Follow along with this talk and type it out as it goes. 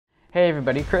Hey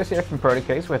everybody, Chris here from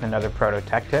Protocase with another Proto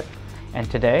Tech Tip. And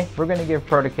today we're going to give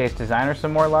Protocase Designer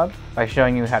some more love by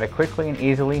showing you how to quickly and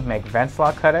easily make vent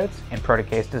slot cutouts in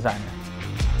Protocase Designer.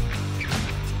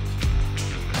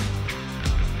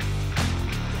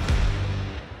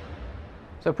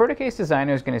 So Protocase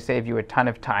Designer is going to save you a ton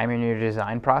of time in your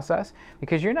design process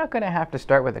because you're not going to have to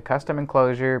start with a custom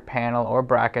enclosure, panel, or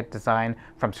bracket design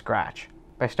from scratch.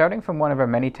 By starting from one of our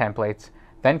many templates,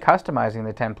 then customizing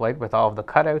the template with all of the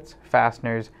cutouts,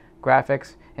 fasteners,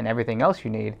 graphics, and everything else you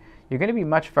need, you're going to be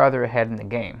much farther ahead in the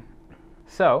game.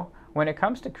 So, when it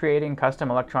comes to creating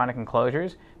custom electronic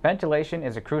enclosures, ventilation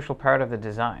is a crucial part of the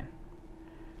design.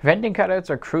 Venting cutouts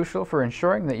are crucial for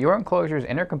ensuring that your enclosure's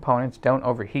inner components don't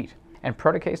overheat, and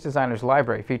Protocase Designer's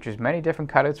library features many different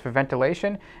cutouts for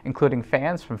ventilation, including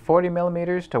fans from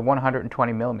 40mm to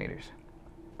 120mm.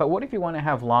 But what if you want to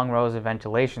have long rows of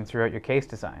ventilation throughout your case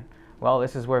design? Well,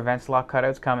 this is where vent slot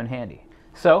cutouts come in handy.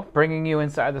 So, bringing you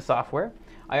inside the software,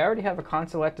 I already have a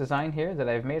consolette design here that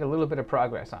I've made a little bit of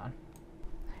progress on.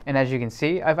 And as you can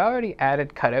see, I've already added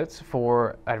cutouts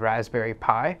for a Raspberry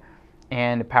Pi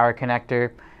and a power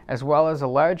connector, as well as a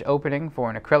large opening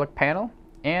for an acrylic panel,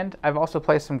 and I've also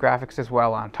placed some graphics as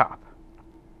well on top.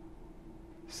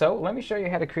 So, let me show you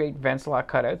how to create vent slot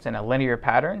cutouts in a linear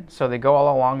pattern so they go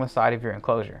all along the side of your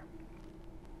enclosure.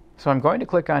 So I'm going to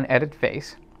click on Edit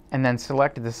Face, and then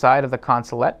select the side of the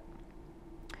consolette.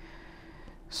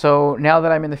 So now that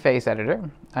I'm in the face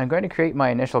editor, I'm going to create my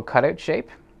initial cutout shape,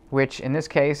 which in this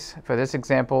case, for this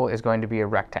example, is going to be a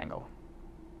rectangle.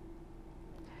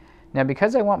 Now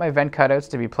because I want my vent cutouts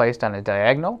to be placed on a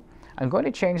diagonal, I'm going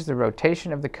to change the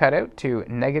rotation of the cutout to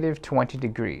 -20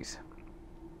 degrees.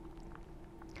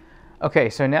 Okay,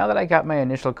 so now that I got my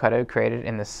initial cutout created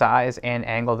in the size and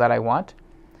angle that I want,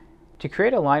 to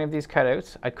create a line of these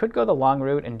cutouts, I could go the long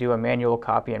route and do a manual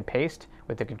copy and paste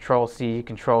with the Control-C,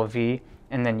 Control-V,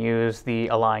 and then use the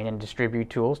Align and Distribute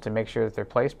tools to make sure that they're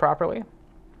placed properly.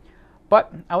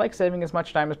 But I like saving as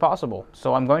much time as possible,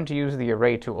 so I'm going to use the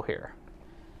Array tool here.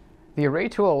 The Array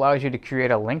tool allows you to create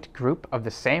a linked group of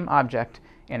the same object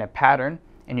in a pattern,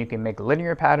 and you can make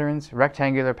linear patterns,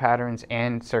 rectangular patterns,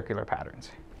 and circular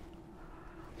patterns.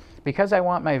 Because I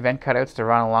want my vent cutouts to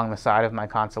run along the side of my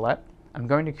consolette, I'm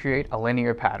going to create a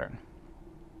linear pattern.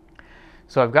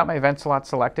 So I've got my vent slot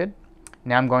selected.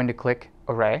 Now I'm going to click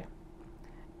Array.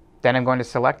 Then I'm going to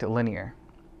select Linear.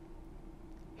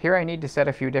 Here I need to set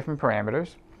a few different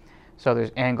parameters. So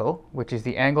there's Angle, which is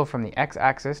the angle from the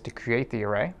x-axis to create the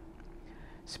array.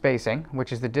 Spacing,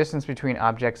 which is the distance between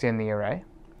objects in the array.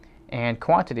 And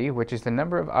Quantity, which is the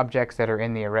number of objects that are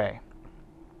in the array.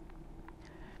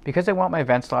 Because I want my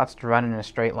vent slots to run in a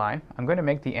straight line, I'm going to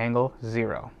make the angle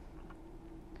 0.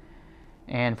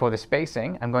 And for the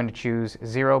spacing, I'm going to choose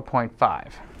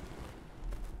 0.5.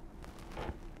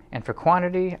 And for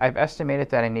quantity, I've estimated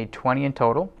that I need 20 in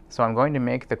total, so I'm going to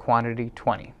make the quantity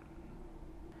 20.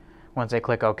 Once I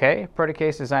click OK,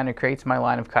 Protocase Designer creates my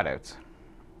line of cutouts.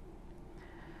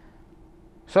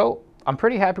 So, I'm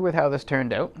pretty happy with how this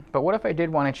turned out, but what if I did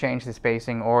want to change the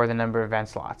spacing or the number of vent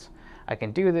slots? I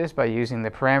can do this by using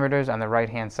the parameters on the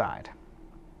right-hand side.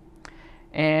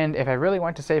 And if I really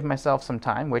want to save myself some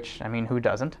time, which, I mean, who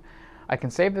doesn't, I can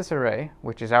save this array,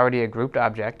 which is already a grouped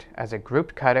object, as a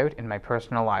grouped cutout in my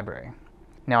personal library.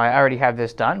 Now I already have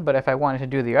this done, but if I wanted to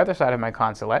do the other side of my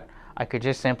consolette, I could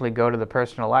just simply go to the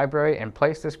personal library and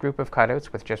place this group of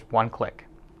cutouts with just one click.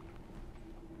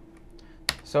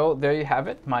 So there you have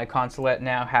it. My consolette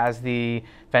now has the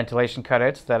ventilation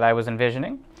cutouts that I was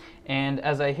envisioning. And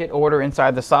as I hit order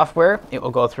inside the software, it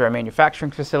will go through our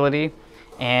manufacturing facility.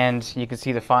 And you can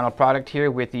see the final product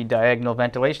here with the diagonal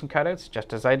ventilation cutouts,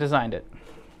 just as I designed it.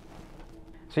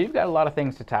 So you've got a lot of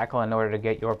things to tackle in order to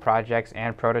get your projects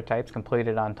and prototypes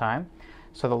completed on time.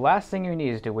 So the last thing you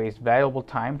need is to waste valuable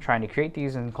time trying to create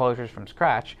these enclosures from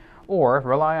scratch, or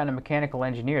rely on a mechanical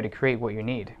engineer to create what you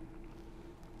need.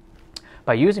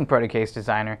 By using Protocase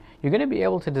Designer, you're going to be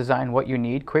able to design what you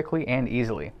need quickly and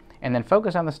easily, and then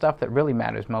focus on the stuff that really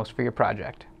matters most for your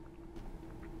project.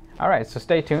 Alright, so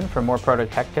stay tuned for more Proto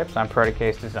Tech tips on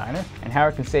Protocase Designer and how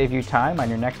it can save you time on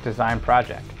your next design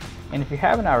project. And if you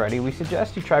haven't already, we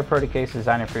suggest you try Protocase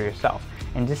Designer for yourself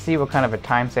and just see what kind of a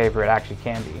time saver it actually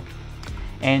can be.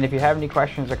 And if you have any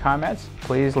questions or comments,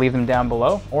 please leave them down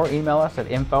below or email us at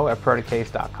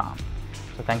info@protocase.com.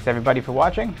 So thanks everybody for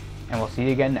watching, and we'll see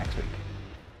you again next week.